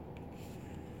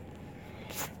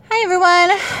Hi everyone,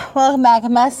 welcome back. I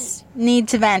must need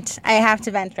to vent. I have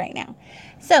to vent right now.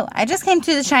 So, I just came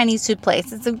to the Chinese food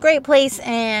place. It's a great place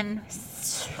in...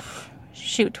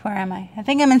 Shoot, where am I? I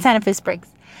think I'm in Santa Fe Springs.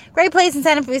 Great place in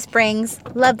Santa Fe Springs.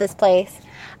 Love this place.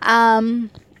 And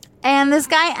this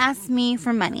guy asked me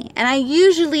for money. And I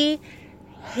usually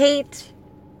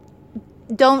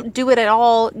don't do it at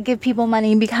all, give people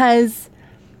money because,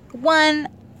 one,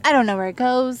 I don't know where it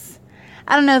goes.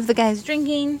 I don't know if the guy's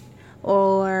drinking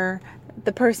or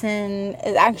the person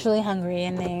is actually hungry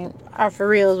and they are for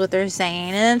real what they're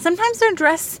saying. And then sometimes they're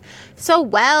dressed so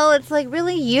well. It's like,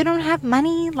 really? You don't have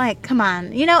money? Like, come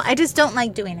on. I just don't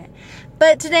like doing it.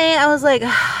 But today I was like,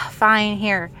 fine,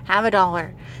 here, have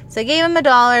 $1. So I gave him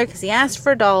 $1 because he asked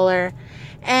for $1.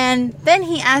 And then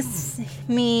he asked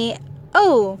me,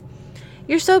 oh,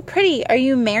 you're so pretty. Are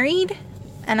you married?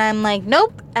 And I'm like,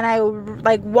 nope. And I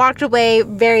walked away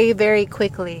very, very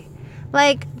quickly.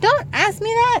 Like, don't ask me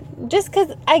that just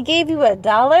because I gave you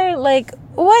 $1. Like,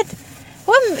 what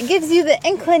gives you the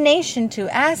inclination to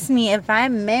ask me if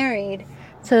I'm married?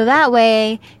 So that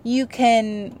way you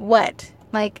can, what?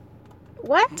 Like,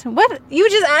 what? What? You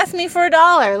just asked me for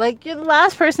 $1. Like, you're the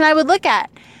last person I would look at.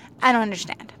 I don't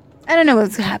understand. I don't know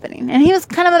what's happening. And he was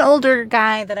kind of an older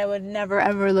guy that I would never,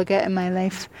 ever look at in my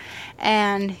life.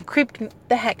 And he creeped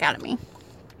the heck out of me.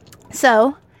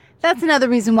 So, that's another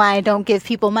reason why I don't give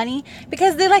people money.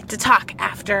 Because they like to talk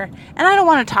after. And I don't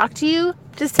want to talk to you.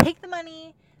 Just take the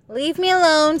money, leave me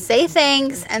alone, say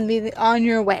thanks, and be on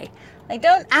your way. Like,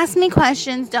 don't ask me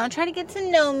questions. Don't try to get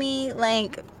to know me.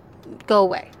 Like, go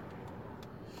away.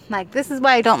 Like, this is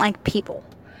why I don't like people.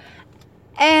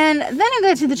 And then I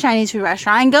go to the Chinese food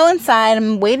restaurant. I go inside.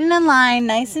 I'm waiting in line,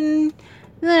 nice and,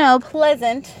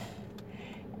 pleasant.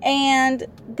 And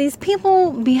these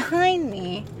people behind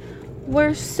me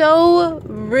were so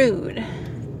rude.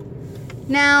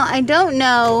 Now, I don't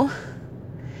know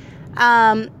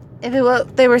if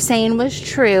what they were saying was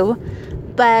true,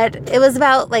 but it was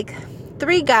about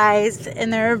 3 guys in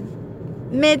their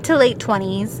mid to late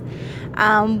 20s.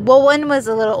 One was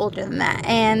a little older than that,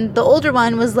 and the older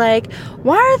one was like,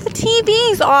 why are the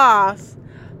TVs off?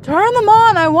 Turn them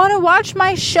on, I want to watch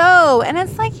my show. And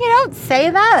it's like, you don't say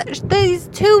that. These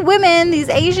 2 women, these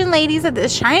Asian ladies at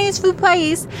this Chinese food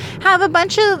place, have a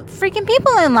bunch of freaking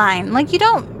people in line. Like, you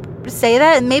don't say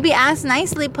that. Maybe ask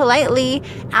nicely, politely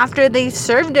after they've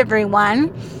served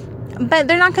everyone. But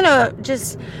they're not going to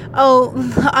just,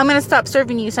 I'm going to stop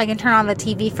serving you so I can turn on the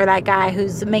TV for that guy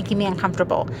who's making me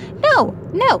uncomfortable. No.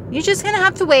 You're just going to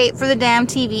have to wait for the damn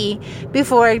TV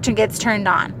before it gets turned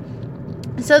on.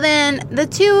 So then the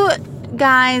 2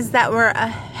 guys that were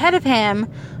ahead of him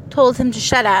told him to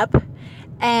shut up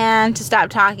and to stop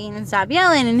talking and stop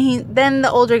yelling. And then the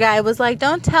older guy was like,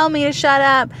 don't tell me to shut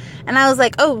up. And I was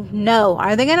like, oh no,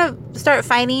 are they going to start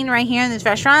fighting right here in this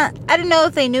restaurant? I didn't know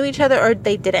if they knew each other or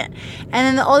they didn't. And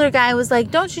then the older guy was like,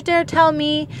 don't you dare tell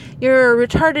me your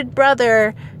retarded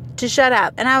brother to shut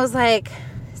up. And I was like,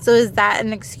 so is that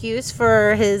an excuse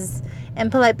for his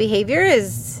impolite behavior?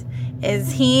 Is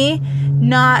he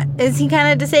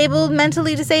kind of disabled,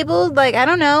 mentally disabled? Like, I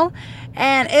don't know.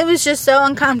 And it was just so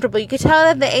uncomfortable. You could tell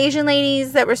that the Asian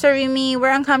ladies that were serving me were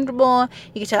uncomfortable.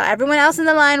 You could tell everyone else in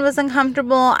the line was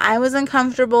uncomfortable. I was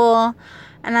uncomfortable.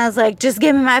 And I was like, just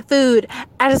give me my food.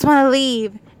 I just want to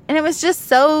leave. And it was just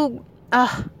so,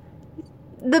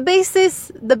 the basis,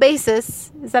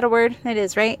 is that a word? It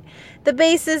is, right? The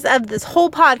basis of this whole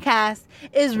podcast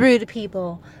is rude to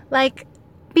people. Like,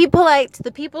 be polite to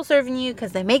the people serving you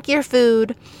because they make your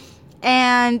food.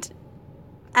 And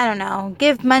I don't know,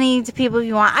 give money to people if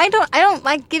you want. I don't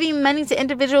like giving money to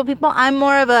individual people. I'm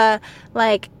more of a,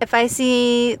 if I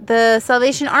see the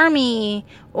Salvation Army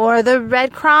or the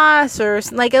Red Cross or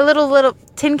like a little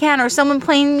tin can or someone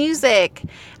playing music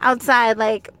outside,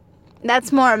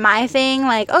 that's more my thing.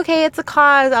 Okay, it's a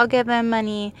cause, I'll give them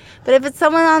money. But if it's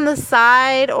someone on the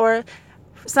side or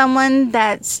someone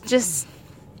that's just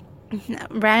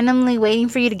randomly waiting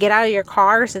for you to get out of your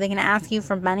car so they can ask you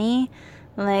for money,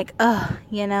 that's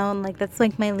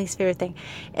my least favorite thing.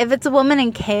 If it's a woman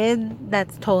and kid,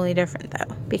 that's totally different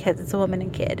though, because it's a woman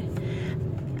and kid.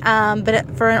 But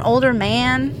for an older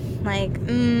man,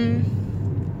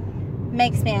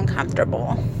 makes me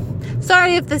uncomfortable.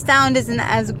 Sorry if the sound isn't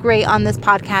as great on this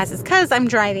podcast. It's because I'm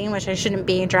driving, which I shouldn't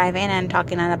be driving and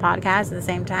talking on a podcast at the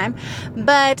same time.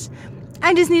 But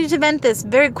I just needed to vent this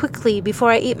very quickly before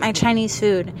I eat my Chinese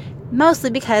food. Mostly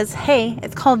because, hey,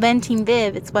 it's called venting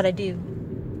Viv. It's what I do.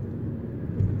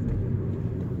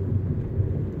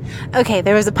 Okay,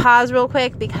 there was a pause real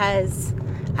quick because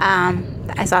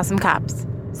I saw some cops.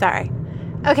 Sorry.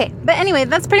 Okay, but anyway,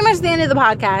 that's pretty much the end of the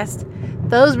podcast.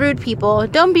 those rude people.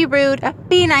 Don't be rude.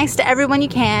 Be nice to everyone you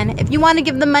can. If you want to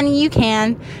give them money, you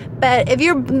can. But if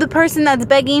you're the person that's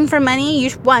begging for money, you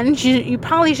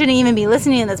probably shouldn't even be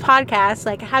listening to this podcast.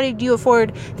 Like, how did you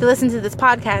afford to listen to this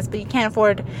podcast, but you can't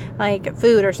afford, like,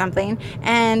 food or something?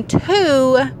 And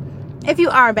 2, if you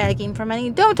are begging for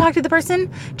money, don't talk to the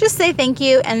person. Just say thank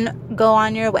you and go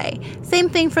on your way. Same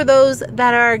thing for those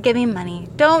that are giving money.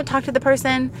 Don't talk to the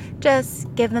person.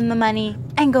 Just give them the money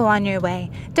and go on your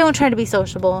way. Don't try to be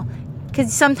sociable,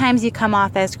 because sometimes you come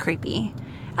off as creepy.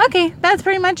 Okay, that's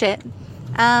pretty much it.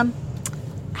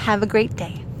 Have a great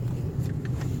day.